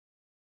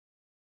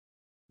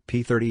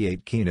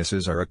P38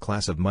 kinases are a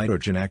class of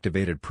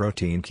mitogen-activated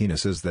protein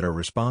kinases that are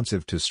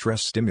responsive to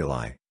stress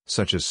stimuli,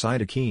 such as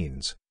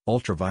cytokines,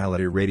 ultraviolet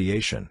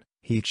irradiation,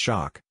 heat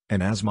shock,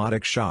 and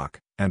osmotic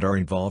shock, and are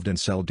involved in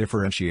cell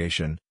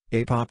differentiation,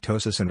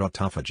 apoptosis and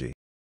autophagy.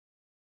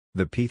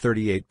 The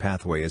P38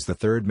 pathway is the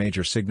third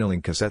major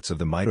signaling cassette of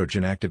the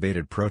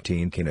mitogen-activated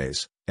protein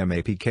kinase,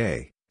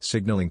 MAPK,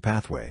 signaling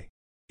pathway.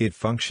 It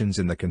functions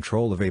in the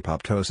control of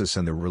apoptosis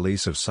and the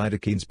release of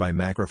cytokines by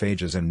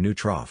macrophages and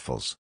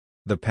neutrophils.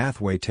 The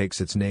pathway takes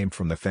its name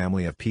from the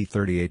family of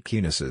P38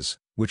 kinases,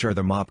 which are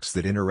the MAPKs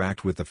that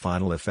interact with the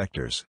final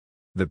effectors.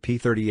 The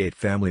P38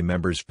 family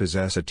members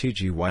possess a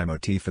TGY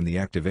motif in the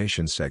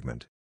activation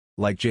segment.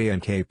 Like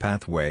J&K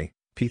pathway,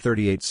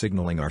 P38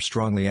 signaling are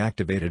strongly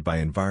activated by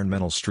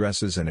environmental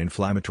stresses and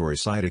inflammatory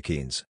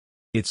cytokines.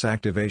 Its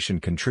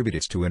activation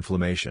contributes to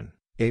inflammation,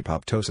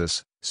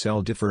 apoptosis,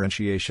 cell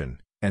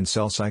differentiation, and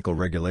cell cycle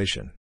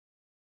regulation.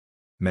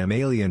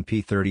 Mammalian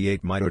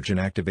P38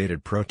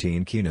 mitogen-activated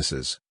protein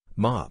kinases,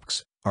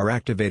 MAPKs, are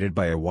activated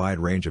by a wide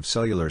range of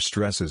cellular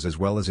stresses as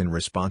well as in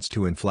response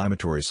to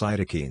inflammatory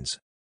cytokines.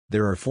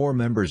 There are four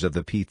members of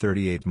the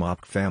P38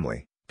 MAPK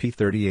family: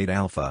 P38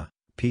 alpha,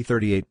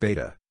 P38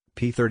 beta,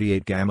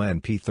 P38 gamma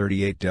and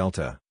P38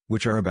 delta,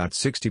 which are about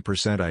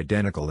 60%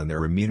 identical in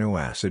their amino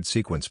acid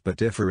sequence but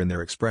differ in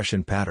their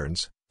expression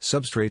patterns,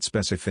 substrate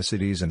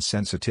specificities and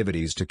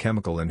sensitivities to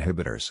chemical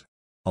inhibitors.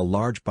 A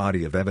large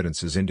body of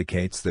evidence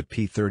indicates that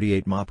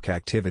P38 MAPK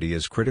activity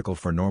is critical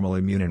for normal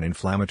immune and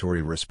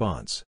inflammatory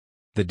response.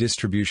 The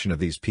distribution of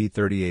these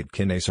P38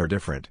 kinase are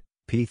different.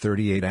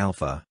 P38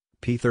 alpha,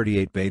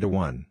 P38 beta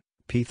 1,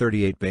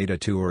 P38 beta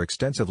 2 are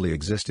extensively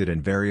existed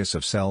in various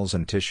of cells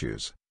and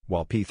tissues,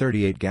 while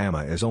P38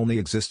 gamma is only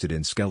existed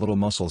in skeletal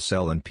muscle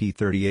cell and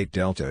P38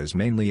 delta is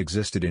mainly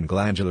existed in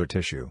glandular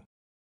tissue.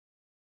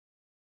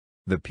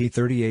 The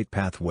P38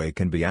 pathway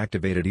can be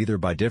activated either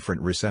by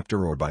different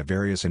receptor or by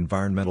various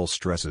environmental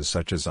stresses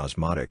such as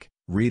osmotic,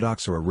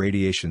 redox or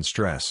radiation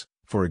stress.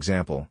 For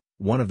example,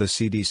 one of the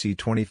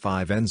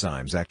CDC25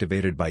 enzymes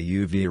activated by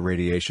UV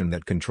irradiation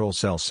that control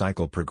cell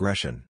cycle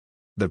progression.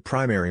 The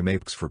primary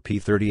MAPKs for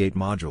P38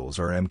 modules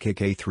are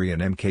MKK3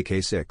 and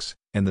MKK6,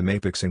 and the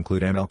MAPKs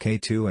include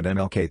MLK2 and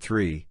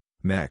MLK3,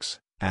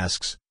 MEX,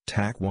 ASCs,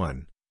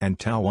 TAC1, and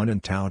Tau1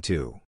 and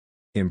Tau2.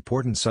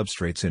 Important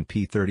substrates in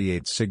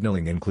P38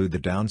 signaling include the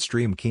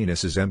downstream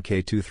kinases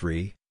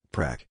MK23,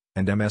 PRAC,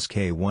 and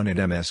MSK1 and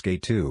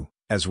MSK2,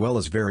 as well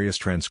as various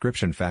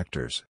transcription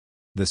factors.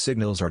 The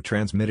signals are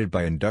transmitted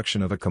by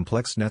induction of a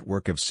complex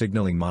network of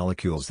signaling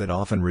molecules that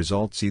often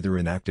results either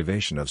in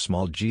activation of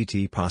small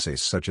GT polymerase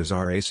such as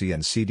RAC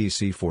and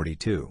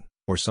CDC42,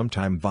 or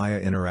sometime via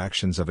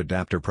interactions of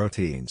adapter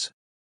proteins.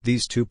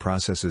 These two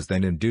processes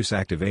then induce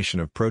activation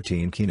of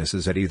protein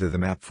kinases at either the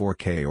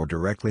MAPK or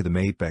directly the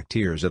MAPK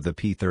tiers of the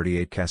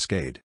P38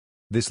 cascade.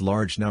 This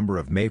large number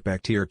of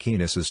MAPK tier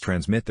kinases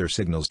transmit their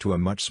signals to a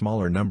much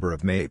smaller number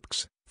of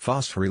MAPKs,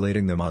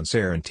 phosphorylating them on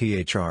SER and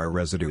THR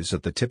residues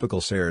at the typical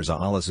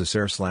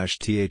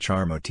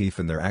SER/THR motif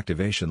in their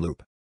activation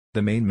loop.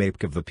 The main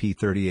MAPK of the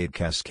P38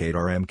 cascade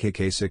are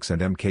MKK6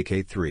 and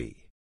MKK3.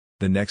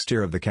 The next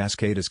tier of the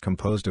cascade is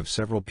composed of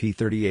several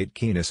P38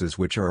 kinases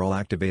which are all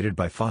activated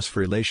by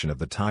phosphorylation of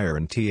the THR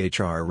and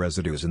THR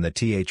residues in the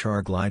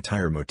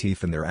THR-GlyTR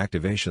motif in their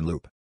activation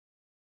loop.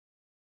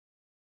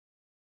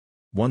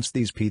 Once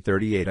these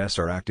P38s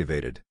are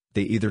activated,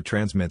 they either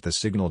transmit the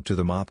signal to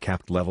the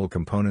MAPK level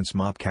components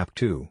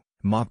MAPK2,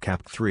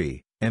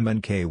 MAPK3,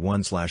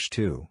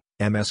 MNK1/2,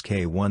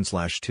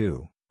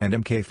 MSK1/2, and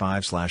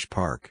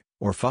MK5/PARC,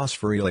 or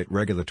phosphorylate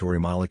regulatory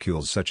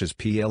molecules such as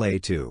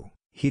PLA2.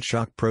 Heat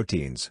shock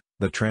proteins,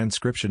 the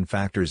transcription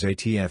factors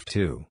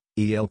ATF2,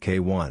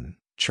 ELK1,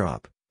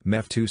 CHOP,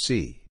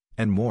 MEF2C,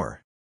 and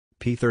more.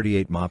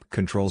 P38 MAPK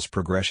controls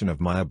progression of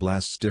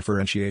myoblasts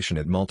differentiation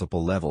at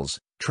multiple levels,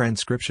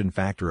 transcription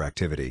factor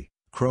activity,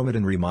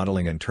 chromatin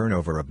remodeling and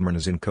turnover of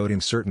mRNAs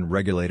encoding certain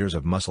regulators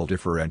of muscle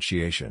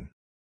differentiation.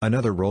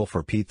 Another role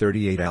for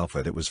P38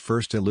 alpha that was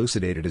first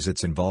elucidated is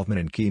its involvement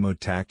in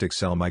chemotactic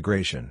cell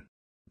migration.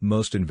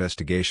 Most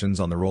investigations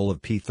on the role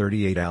of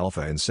P38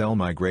 alpha in cell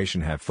migration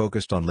have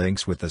focused on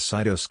links with the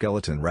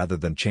cytoskeleton rather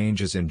than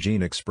changes in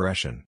gene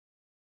expression.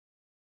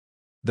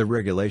 The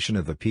regulation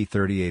of the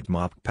P38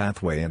 MAPK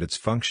pathway and its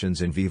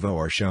functions in vivo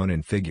are shown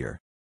in figure.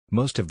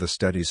 Most of the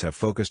studies have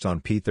focused on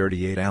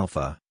P38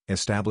 alpha,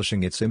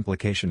 establishing its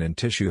implication in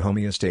tissue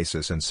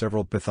homeostasis and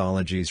several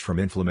pathologies from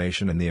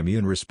inflammation and the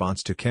immune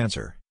response to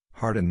cancer,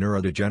 heart and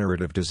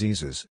neurodegenerative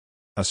diseases.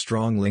 A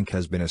strong link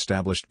has been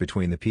established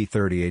between the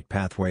P38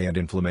 pathway and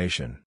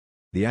inflammation.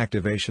 The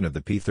activation of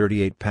the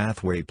P38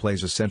 pathway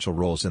plays essential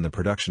roles in the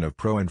production of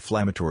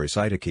pro-inflammatory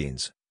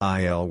cytokines,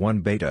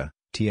 IL-1 beta,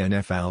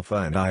 TNF-alpha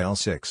and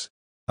IL-6.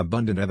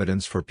 Abundant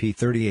evidence for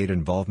P38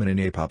 involvement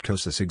in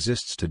apoptosis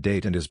exists to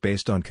date and is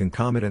based on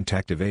concomitant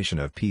activation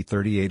of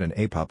P38 and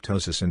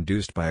apoptosis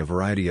induced by a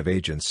variety of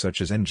agents such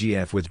as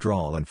NGF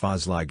withdrawal and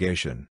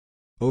phosphorylation.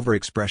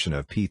 Overexpression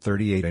of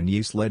P38 in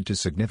yeast led to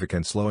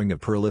significant slowing of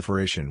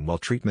proliferation while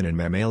treatment in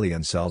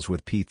mammalian cells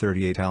with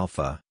P38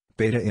 alpha,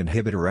 beta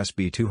inhibitor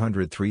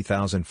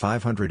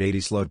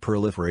Sb200 slowed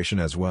proliferation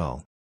as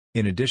well.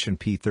 In addition,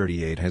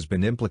 P38 has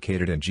been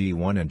implicated in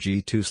G1 and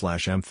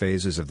G2/M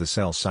phases of the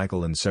cell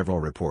cycle in several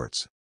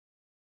reports.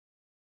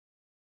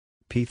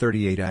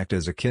 P38 act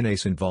as a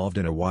kinase involved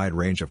in a wide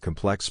range of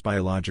complex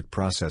biologic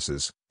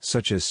processes,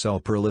 such as cell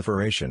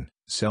proliferation,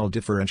 cell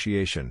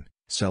differentiation,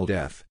 cell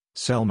death,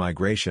 cell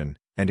migration,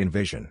 and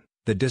invasion.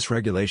 The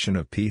dysregulation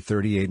of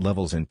P38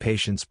 levels in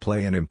patients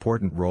play an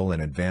important role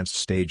in advanced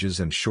stages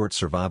and short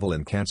survival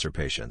in cancer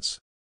patients.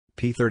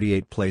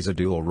 P38 plays a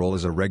dual role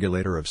as a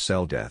regulator of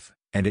cell death,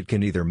 and it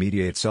can either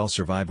mediate cell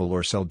survival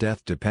or cell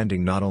death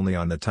depending not only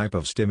on the type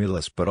of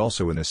stimulus but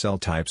also in a cell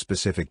type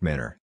specific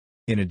manner.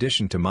 In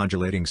addition to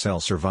modulating cell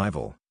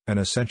survival, an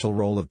essential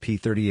role of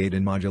P38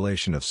 in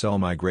modulation of cell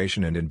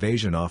migration and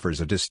invasion offers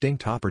a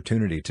distinct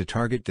opportunity to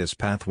target this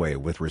pathway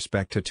with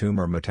respect to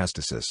tumor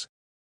metastasis.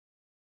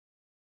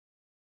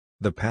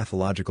 The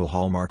pathological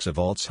hallmarks of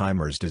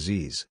Alzheimer's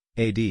disease,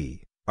 AD,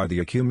 are the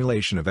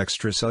accumulation of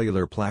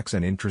extracellular plaques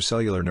and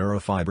intracellular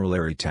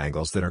neurofibrillary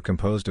tangles that are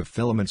composed of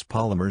filaments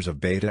polymers of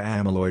beta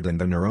amyloid and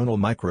the neuronal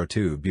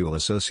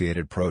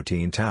microtubule-associated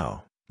protein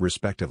tau,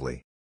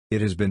 respectively.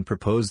 It has been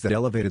proposed that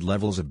elevated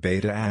levels of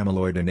beta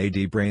amyloid in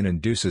AD brain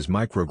induces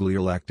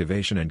microglial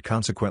activation and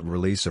consequent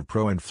release of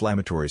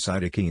pro-inflammatory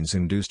cytokines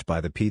induced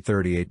by the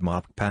P38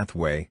 MAPK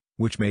pathway,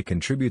 which may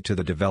contribute to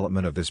the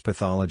development of this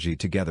pathology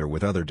together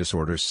with other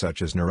disorders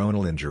such as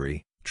neuronal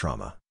injury,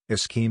 trauma,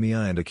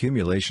 ischemia and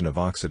accumulation of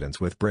oxidants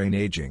with brain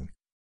aging.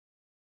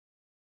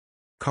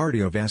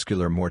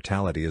 Cardiovascular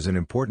mortality is an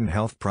important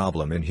health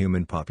problem in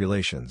human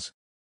populations.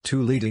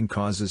 Two leading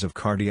causes of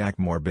cardiac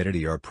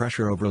morbidity are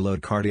pressure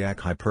overload,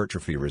 cardiac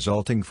hypertrophy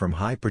resulting from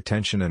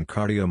hypertension, and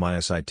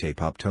cardiomyocyte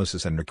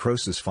apoptosis and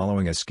necrosis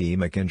following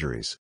ischemic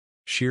injuries.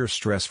 Shear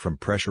stress from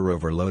pressure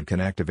overload can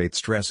activate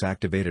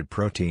stress-activated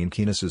protein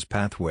kinases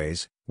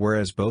pathways,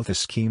 whereas both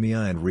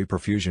ischemia and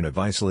reperfusion of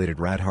isolated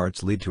rat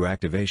hearts lead to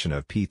activation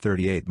of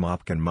P38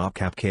 MAPK and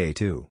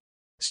MAPK2.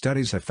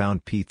 Studies have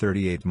found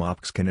P38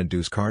 MAPKs can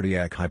induce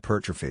cardiac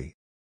hypertrophy.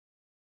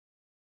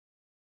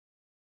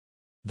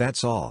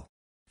 That's all.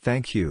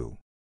 Thank you.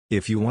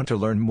 If you want to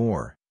learn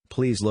more,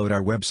 please load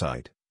our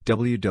website,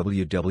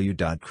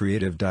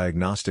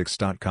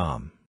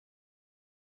 www.creativediagnostics.com.